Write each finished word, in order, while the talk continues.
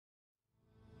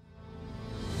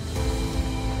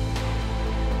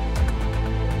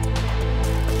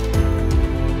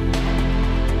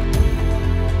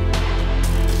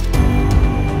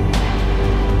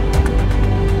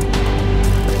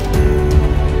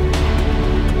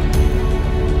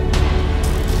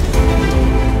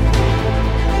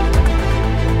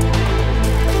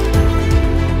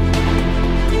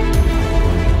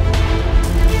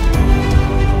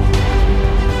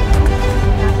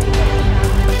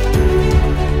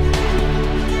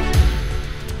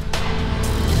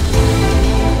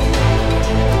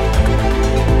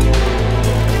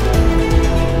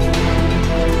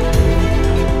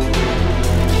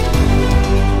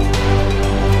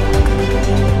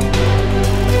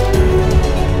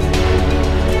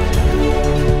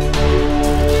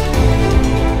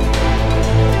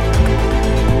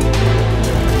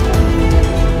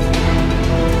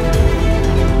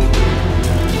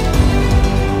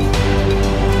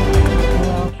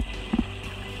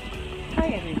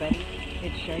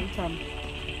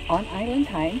One Island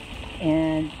Time,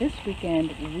 and this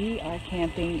weekend we are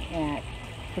camping at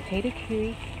Potato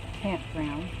Creek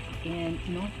Campground in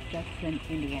North Judson,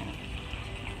 Indiana.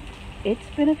 It's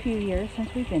been a few years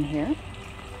since we've been here,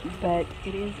 but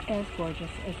it is as gorgeous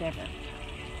as ever.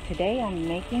 Today I'm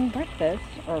making breakfast,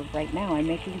 or right now I'm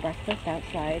making breakfast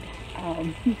outside.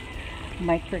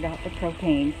 Mike forgot the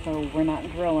propane, so we're not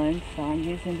grilling, so I'm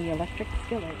using the electric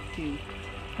skillet to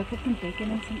cook up some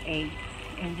bacon and some eggs.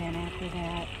 And then after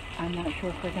that, I'm not sure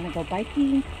if we're going to go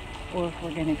biking or if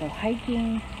we're going to go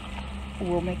hiking.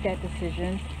 We'll make that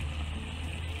decision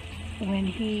when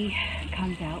he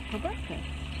comes out for breakfast.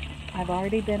 I've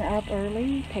already been up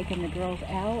early, taking the girls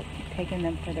out, taking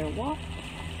them for their walk.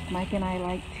 Mike and I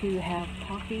like to have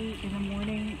coffee in the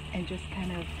morning and just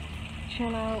kind of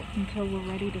chill out until we're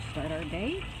ready to start our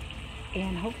day.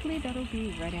 And hopefully that'll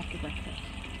be right after breakfast.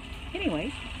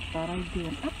 Anyways, thought I'd do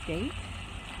an update.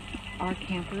 Our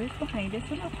camper is behind us,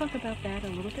 and I'll talk about that a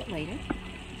little bit later.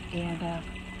 And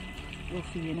we'll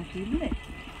see you in a few minutes,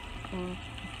 or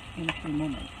in a few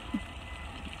moments.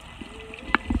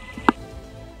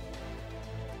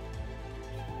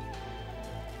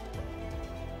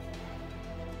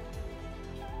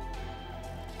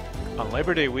 On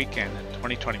Labor Day weekend in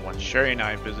 2021, Sherry and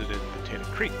I visited Potato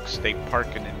Creek State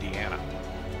Park in Indiana.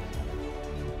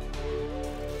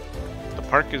 The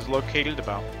park is located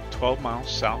about 12 miles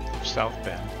south of South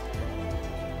Bend.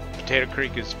 Potato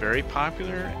Creek is a very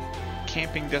popular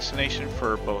camping destination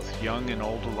for both young and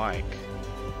old alike.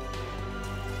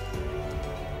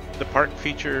 The park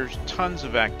features tons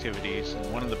of activities,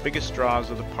 and one of the biggest draws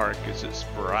of the park is its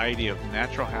variety of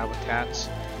natural habitats,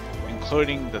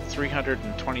 including the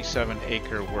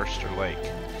 327-acre Worcester Lake,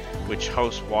 which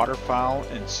hosts waterfowl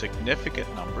in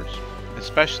significant numbers,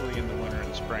 especially in the winter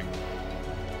and spring.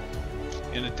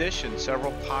 In addition,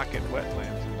 several pocket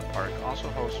wetlands in the park also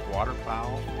host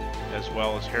waterfowl, as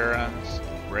well as herons,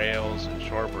 rails, and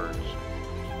shorebirds.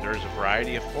 There is a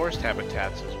variety of forest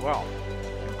habitats as well,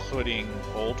 including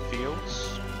old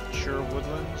fields, mature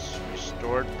woodlands,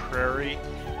 restored prairie,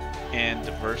 and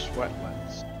diverse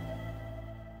wetlands.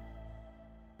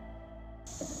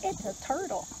 It's a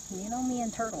turtle. You know me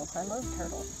and turtles. I love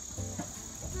turtles.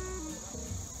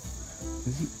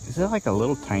 Is that like a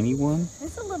little tiny one?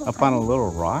 It's a little up tiny, on a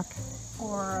little rock?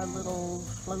 or a little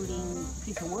floating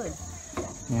piece of wood.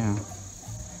 Yeah.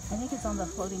 I think it's on the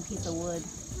floating piece of wood.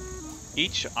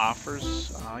 Each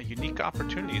offers unique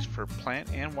opportunities for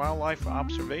plant and wildlife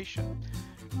observation.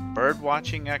 Bird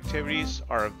watching activities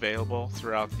are available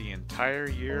throughout the entire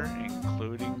year,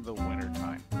 including the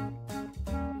wintertime.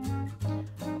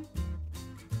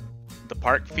 The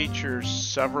park features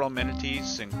several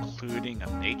amenities, including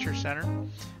a nature center,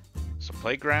 some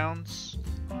playgrounds,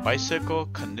 bicycle,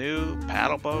 canoe,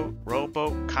 paddleboat,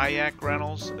 rowboat, kayak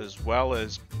rentals, as well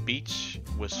as beach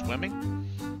with swimming,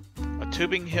 a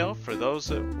tubing hill for those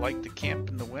that like to camp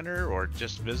in the winter or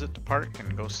just visit the park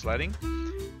and go sledding,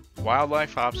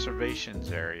 wildlife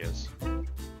observations areas.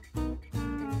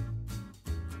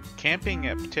 Camping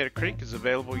at Potato Creek is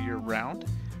available year-round.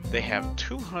 They have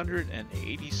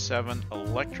 287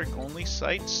 electric-only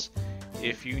sites.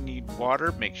 If you need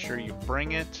water, make sure you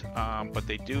bring it, but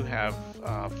they do have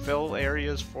fill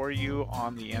areas for you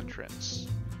on the entrance.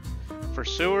 For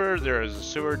sewer, there is a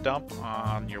sewer dump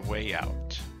on your way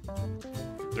out.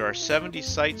 There are 70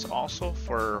 sites also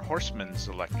for Horseman's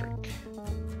Electric.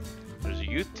 There's a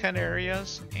youth tent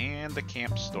areas and the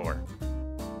camp store.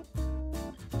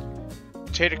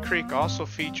 Potato Creek also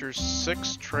features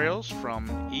 6 trails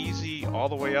from easy all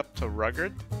the way up to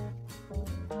rugged.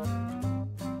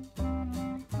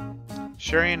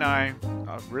 Sherry and I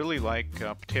really like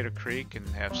Potato Creek and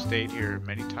have stayed here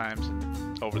many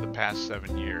times over the past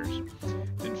 7 years.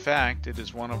 In fact, it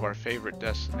is one of our favorite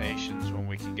destinations when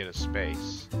we can get a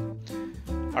space.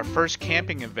 Our first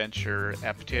camping adventure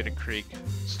at Potato Creek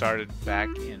started back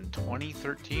in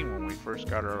 2013 when we first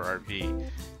got our RV,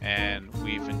 and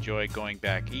we've enjoyed going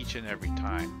back each and every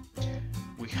time.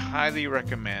 We highly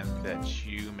recommend that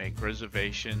you make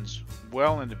reservations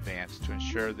well in advance to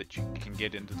ensure that you can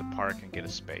get into the park and get a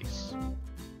space.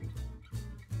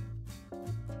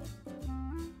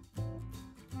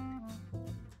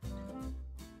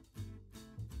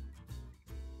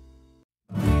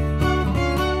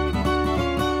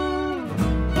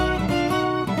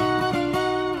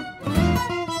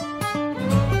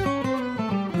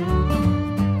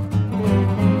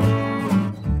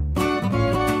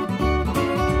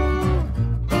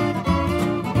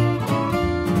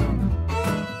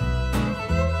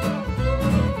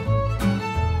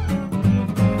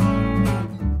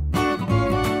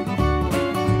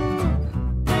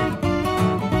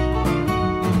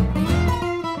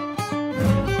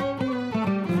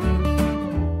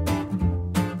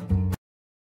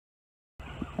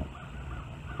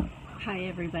 Hi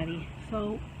everybody.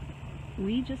 So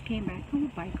we just came back from a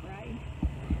bike ride.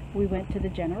 We went to the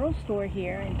general store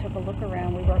here and took a look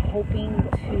around. We were hoping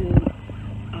to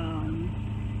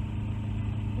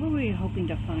what were we hoping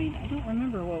to find? I don't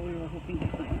remember what we were hoping to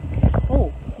find.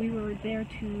 Oh, we were there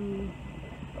to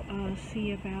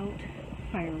see about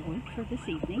firewood for this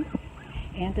evening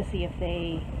and to see if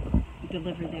they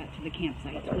deliver that to the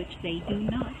campsites, which they do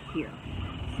not here.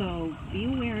 So be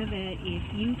aware that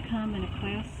if you come in a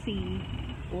Class C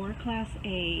or a Class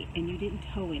A and you didn't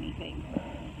tow anything,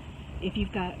 if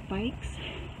you've got bikes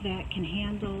that can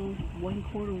handle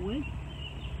 1/4 wood,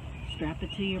 strap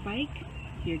it to your bike,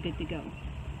 you're good to go.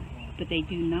 But they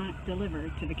do not deliver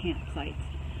to the campsites,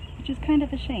 which is kind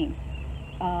of a shame.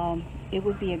 It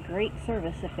would be a great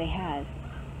service if they had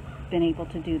been able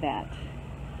to do that.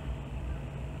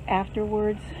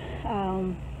 Afterwards,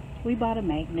 we bought a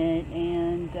magnet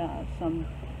and some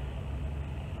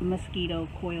mosquito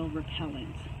coil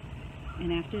repellent.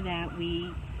 And after that,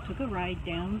 we took a ride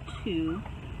down to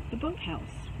the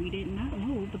boathouse. We did not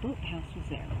know the boathouse was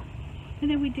there.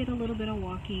 And then we did a little bit of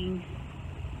walking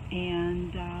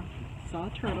and saw a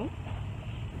turtle,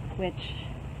 which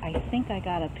I think I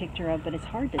got a picture of, but it's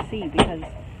hard to see because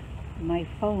my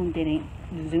phone didn't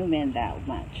zoom in that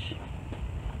much.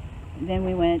 Then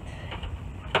we went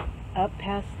up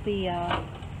past the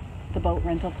boat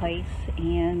rental place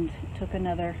and took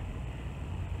another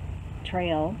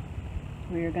trail.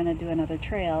 We were going to do another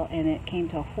trail, and it came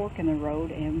to a fork in the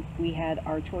road, and we had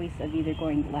our choice of either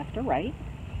going left or right.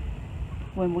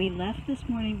 When we left this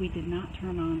morning, we did not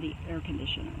turn on the air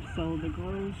conditioner, so the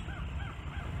girls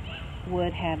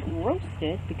would have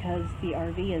roasted because the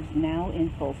RV is now in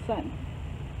full sun.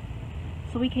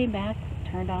 So we came back,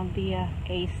 turned on the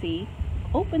AC,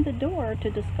 opened the door to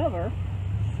discover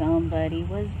somebody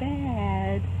was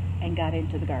bad and got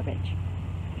into the garbage.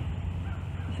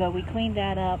 So we cleaned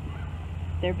that up.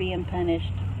 They're being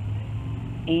punished,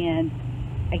 and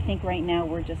I think right now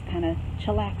we're just kind of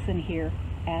chillaxing here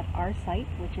at our site,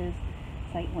 which is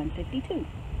Site 152.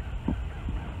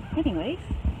 Anyways,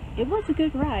 it was a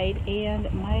good ride,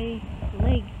 and my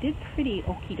leg did pretty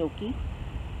okie dokie.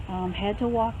 Had to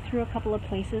walk through a couple of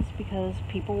places because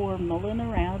people were mulling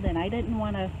around and I didn't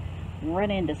want to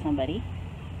run into somebody.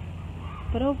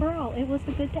 But overall, it was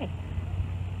a good day.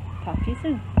 Talk to you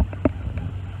soon.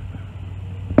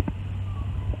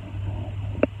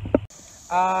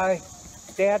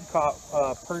 Dad caught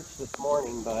perch this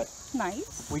morning, but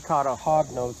Nice. we caught a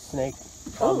hognose snake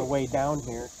on the way down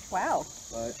here. Wow.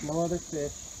 But no other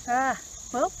fish.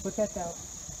 Well, Put that down.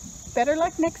 better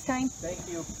luck next time. Thank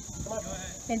you. Come on.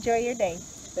 Enjoy your day.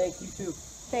 Thank you too.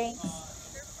 Thanks.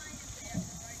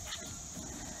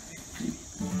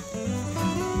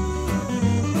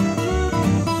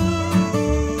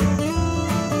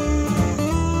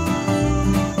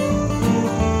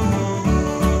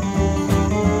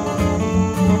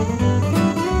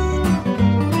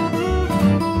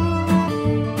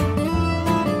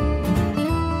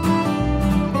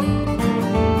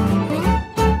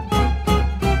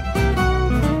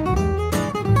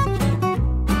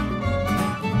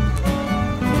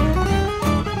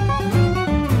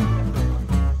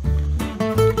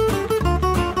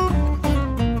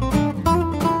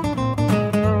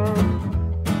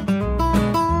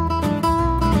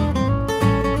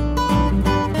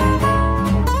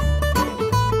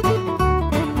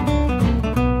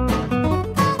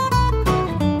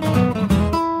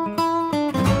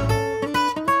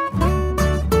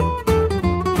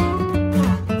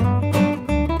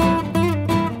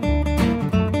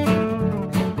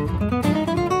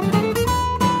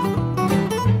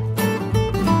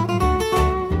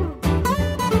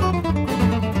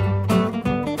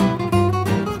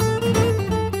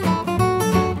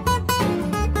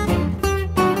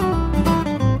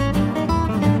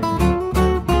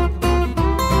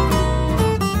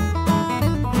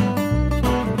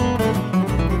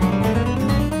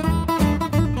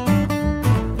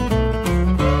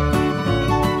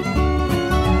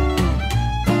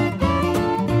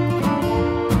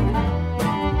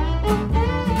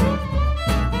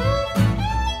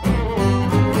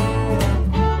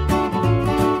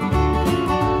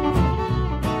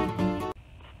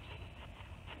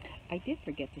 I did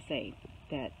forget to say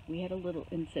that we had a little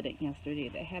incident yesterday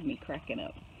that had me cracking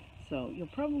up. So you'll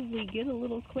probably get a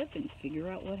little clip and figure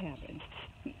out what happened.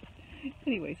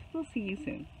 Anyways, we'll see you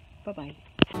soon. Bye-bye.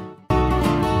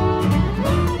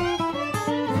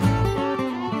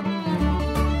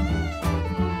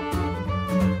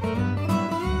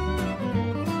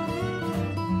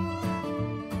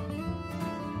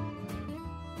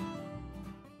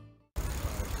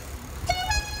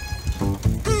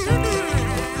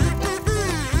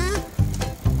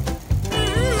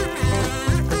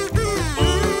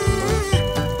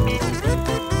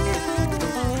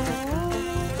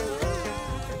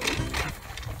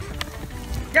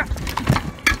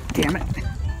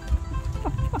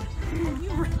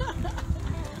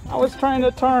 trying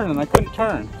to turn and I couldn't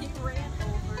turn. He ran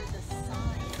over the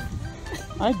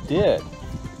sign. I did.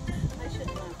 I should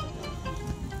not.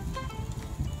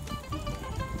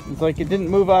 It's like it didn't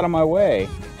move out of my way.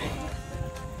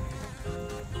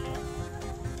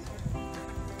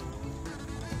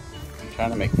 I'm trying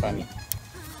to make funny.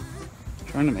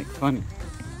 Trying to make funny.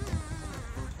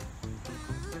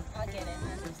 I'll get it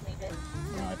and just leave it.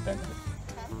 No, I bent it.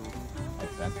 I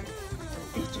bent it.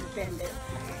 Did you bend it?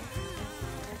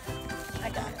 I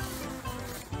got it.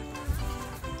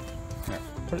 Here,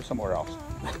 put it somewhere else.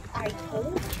 I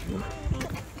told you.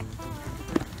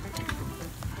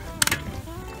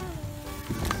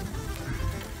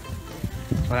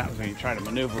 That's what happens when you try to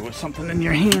maneuver with something in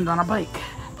your hand on a bike.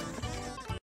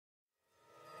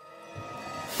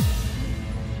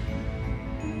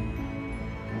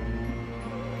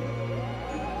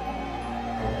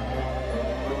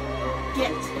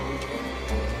 Get.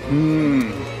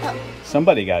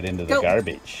 Somebody got into the Go.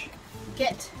 garbage.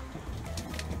 Get.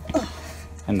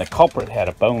 And the culprit had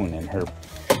a bone in her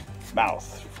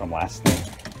mouth from last night.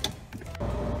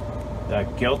 The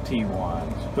guilty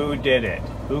ones. Who did it?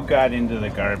 Who got into the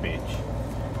garbage?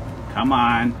 Come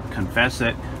on, confess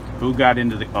it. Who got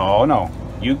into the... Oh no,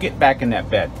 you get back in that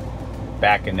bed.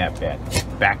 Back in that bed.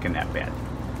 Back in that bed.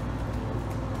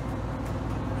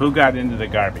 Who got into the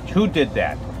garbage? Who did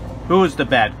that? Who was the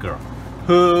bad girl?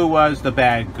 Who was the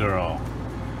bad girl?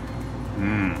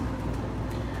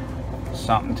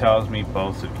 Something tells me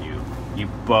both of you. You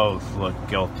both look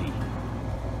guilty.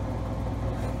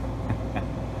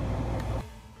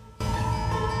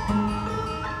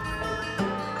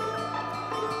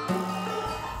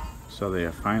 So they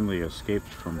have finally escaped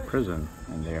from prison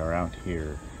and they are out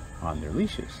here on their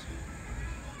leashes.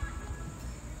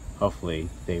 Hopefully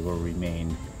they will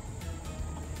remain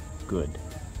good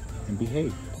and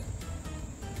behave.